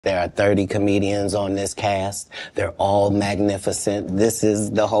There are 30 comedians on this cast. They're all magnificent. This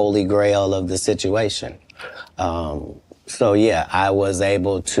is the holy grail of the situation. So yeah, I was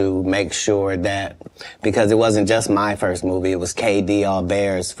able to make sure that, because it wasn't just my first movie, it was K.D.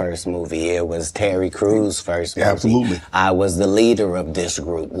 Albert's first movie, it was Terry Crew's first movie. Absolutely. I was the leader of this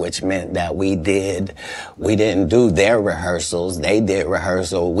group, which meant that we didn't do their rehearsals, they did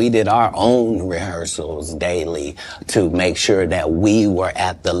rehearsal, we did our own rehearsals daily to make sure that we were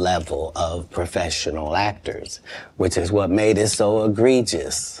at the level of professional actors, which is what made it so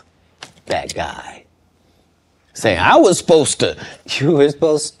egregious, that guy. Saying, I was supposed to. You were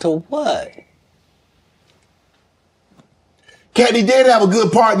supposed to what? Caddy did have a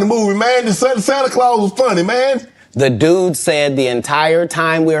good part in the movie, man. The Santa Claus was funny, man. The dude said the entire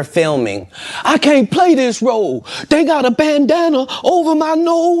time we were filming, I can't play this role. They got a bandana over my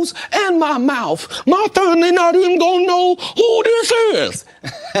nose and my mouth. My family not even gonna know who this is.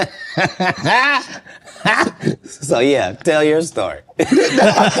 So yeah, tell your story.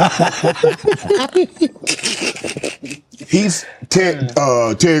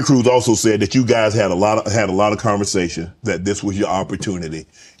 Terry Crews also said that you guys had a lot of conversation, that this was your opportunity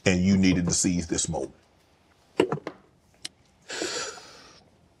and you needed to seize this moment.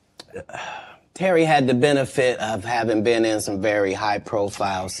 Terry had the benefit of having been in some very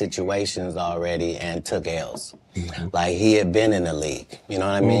high-profile situations already and took L's. Mm-hmm. Like, he had been in the league, you know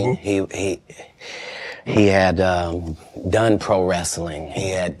what I mean? Mm-hmm. He had done pro wrestling. He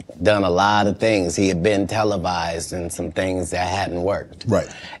had done a lot of things. He had been televised in some things that hadn't worked. Right.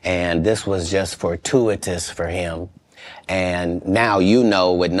 And this was just fortuitous for him. And now you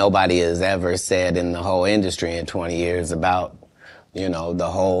know what nobody has ever said in the whole industry in 20 years about, you know, the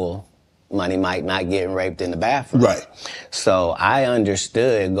whole Money Mike not getting raped in the bathroom. Right. So I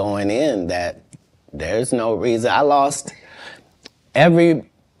understood going in that there's no reason. I lost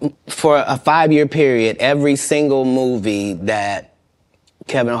for a 5-year period, every single movie that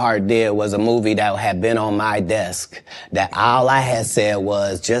Kevin Hart did was a movie that had been on my desk, that all I had said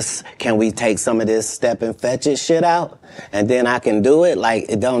was, just, can we take some of this step and fetch it shit out? And then I can do it. Like,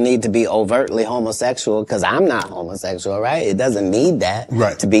 it don't need to be overtly homosexual, because I'm not homosexual, right? It doesn't need that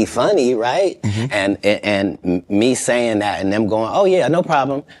to be funny, right? Mm-hmm. And me saying that and them going, oh yeah, no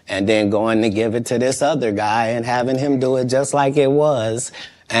problem. And then going to give it to this other guy and having him do it just like it was,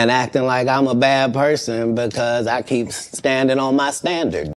 and acting like I'm a bad person because I keep standing on my standard.